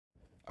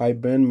I've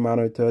been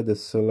monitoring the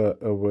solar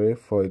array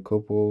for a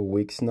couple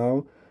weeks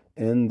now,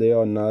 and they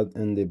are not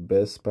in the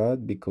best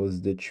spot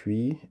because the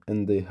tree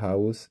and the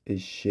house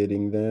is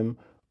shading them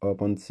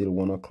up until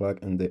 1 o'clock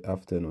in the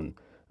afternoon.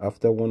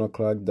 After 1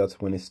 o'clock, that's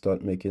when it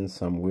start making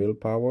some real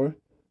power,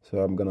 so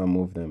I'm gonna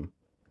move them.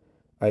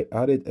 I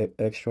added an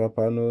extra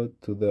panel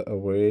to the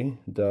array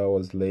that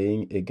was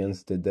laying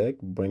against the deck,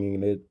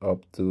 bringing it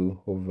up to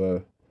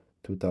over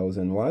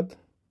 2000 watt.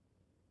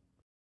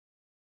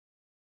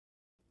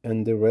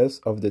 And the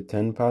rest of the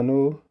 10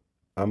 panel,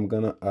 I'm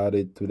gonna add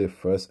it to the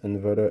first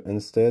inverter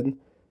instead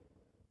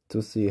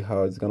to see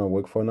how it's gonna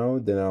work for now.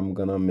 Then I'm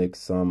gonna make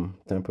some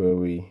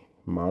temporary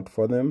mount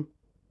for them.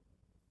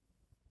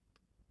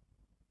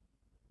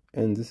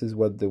 And this is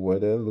what the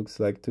weather looks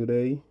like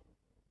today.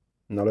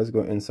 Now let's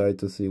go inside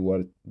to see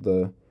what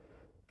the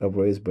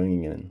array is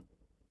bringing in.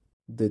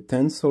 The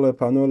 10 solar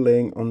panel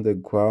laying on the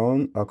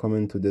ground are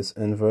coming to this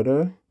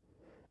inverter,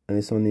 and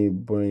it's only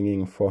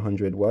bringing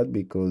 400 watt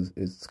because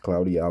it's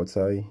cloudy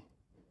outside.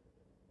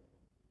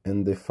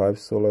 And the 5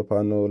 solar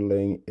panel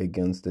laying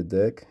against the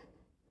deck,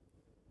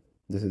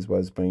 this is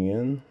what's bringing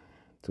in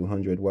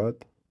 200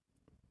 watt.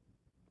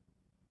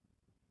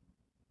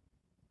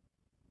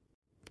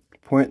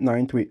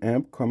 0.93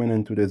 amp coming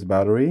into this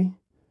battery,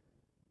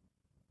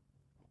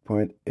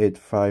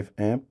 0.85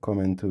 amp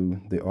coming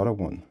to the other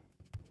one.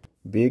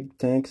 Big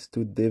thanks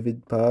to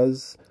David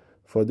Paz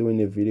for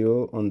doing a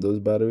video on those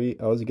battery.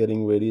 I was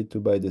getting ready to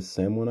buy the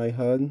same one I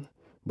had,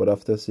 but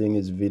after seeing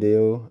his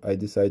video, I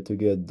decided to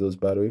get those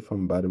battery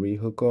from Battery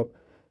Hookup,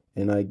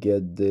 and I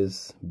get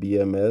this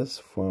BMS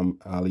from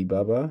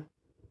Alibaba.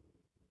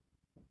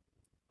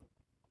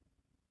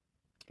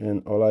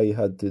 And all I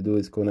had to do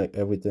is connect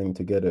everything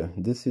together.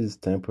 This is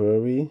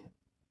temporary.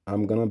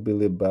 I'm gonna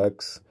build a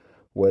box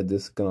where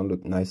this is gonna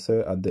look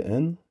nicer at the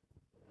end.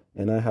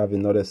 And I have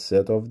another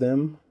set of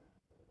them.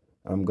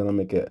 I'm gonna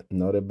make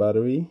another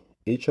battery.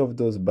 Each of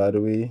those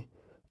battery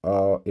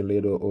are a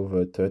little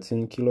over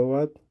 13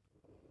 kilowatt.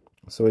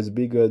 So it's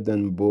bigger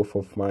than both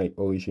of my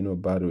original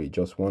battery,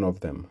 just one of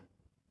them.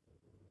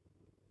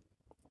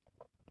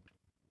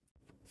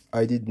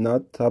 I did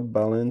not tap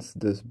balance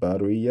this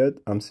battery yet.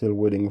 I'm still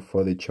waiting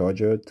for the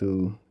charger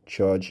to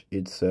charge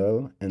each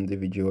cell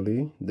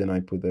individually. Then I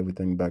put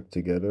everything back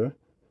together.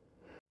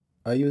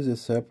 I use a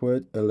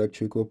separate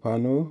electrical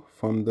panel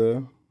from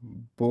the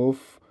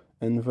both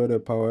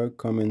inverter power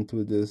coming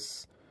to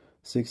this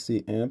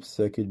 60 amp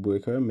circuit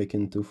breaker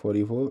making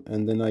 240 volt,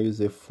 and then I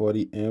use a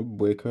 40 amp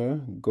breaker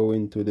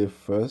going to the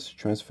first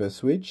transfer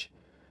switch,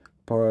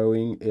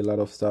 powering a lot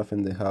of stuff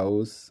in the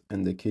house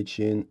and the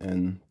kitchen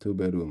and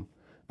 2-bedroom.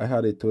 I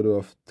had a total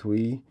of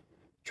 3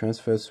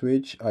 transfer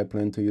switch I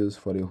plan to use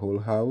for the whole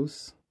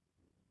house.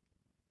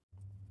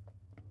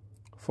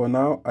 For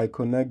now, I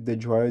connect the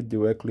dryer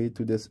directly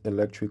to this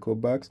electrical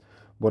box,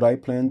 but I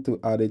plan to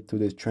add it to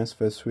the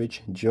transfer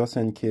switch just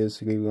in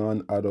case we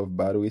run out of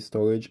battery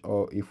storage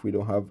or if we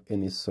don't have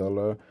any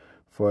solar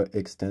for an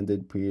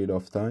extended period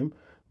of time.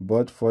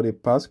 But for the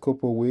past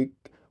couple weeks,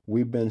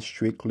 we've been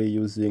strictly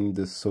using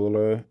the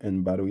solar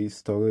and battery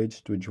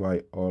storage to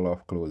dry all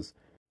our clothes.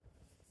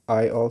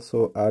 I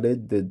also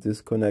added the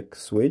disconnect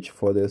switch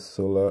for the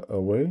solar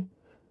array.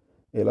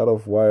 A lot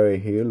of wire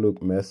here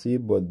look messy,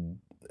 but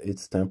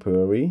it's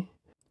temporary.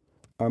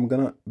 I'm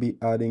gonna be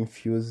adding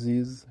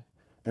fuses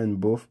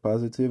and both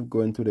positive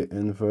going to the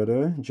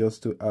inverter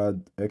just to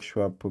add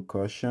extra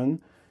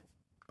precaution,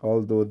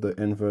 although the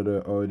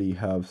inverter already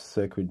have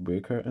circuit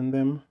breaker in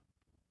them.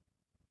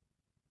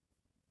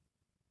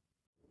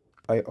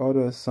 I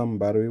ordered some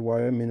battery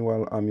wire.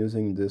 Meanwhile, I'm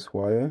using this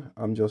wire.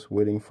 I'm just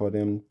waiting for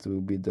them to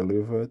be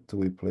delivered to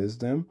replace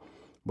them.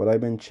 But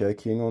I've been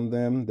checking on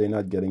them. They're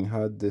not getting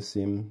hot. They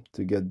seem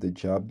to get the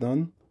job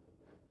done.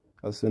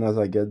 As soon as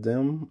I get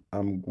them, I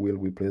will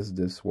replace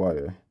this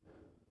wire.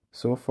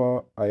 So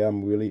far, I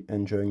am really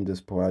enjoying this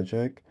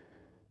project.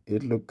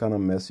 It looks kind of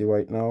messy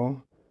right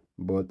now,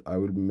 but I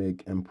will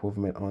make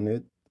improvement on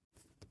it.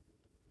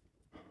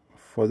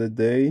 For the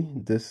day,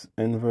 this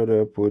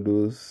inverter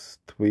produces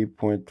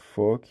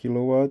 3.4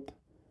 kilowatt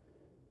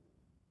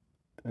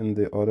and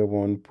the other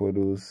one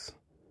produces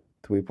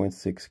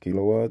 3.6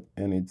 kilowatt,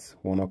 and it's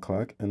 1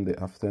 o'clock in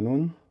the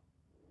afternoon.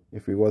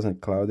 If it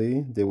wasn't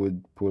cloudy, they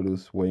would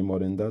produce way more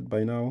than that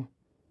by now.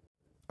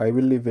 I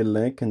will leave a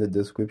link in the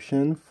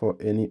description for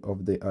any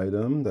of the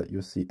items that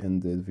you see in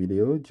this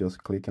video.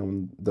 Just click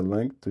on the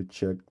link to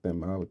check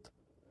them out.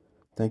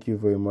 Thank you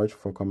very much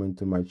for coming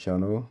to my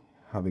channel.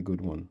 Have a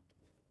good one.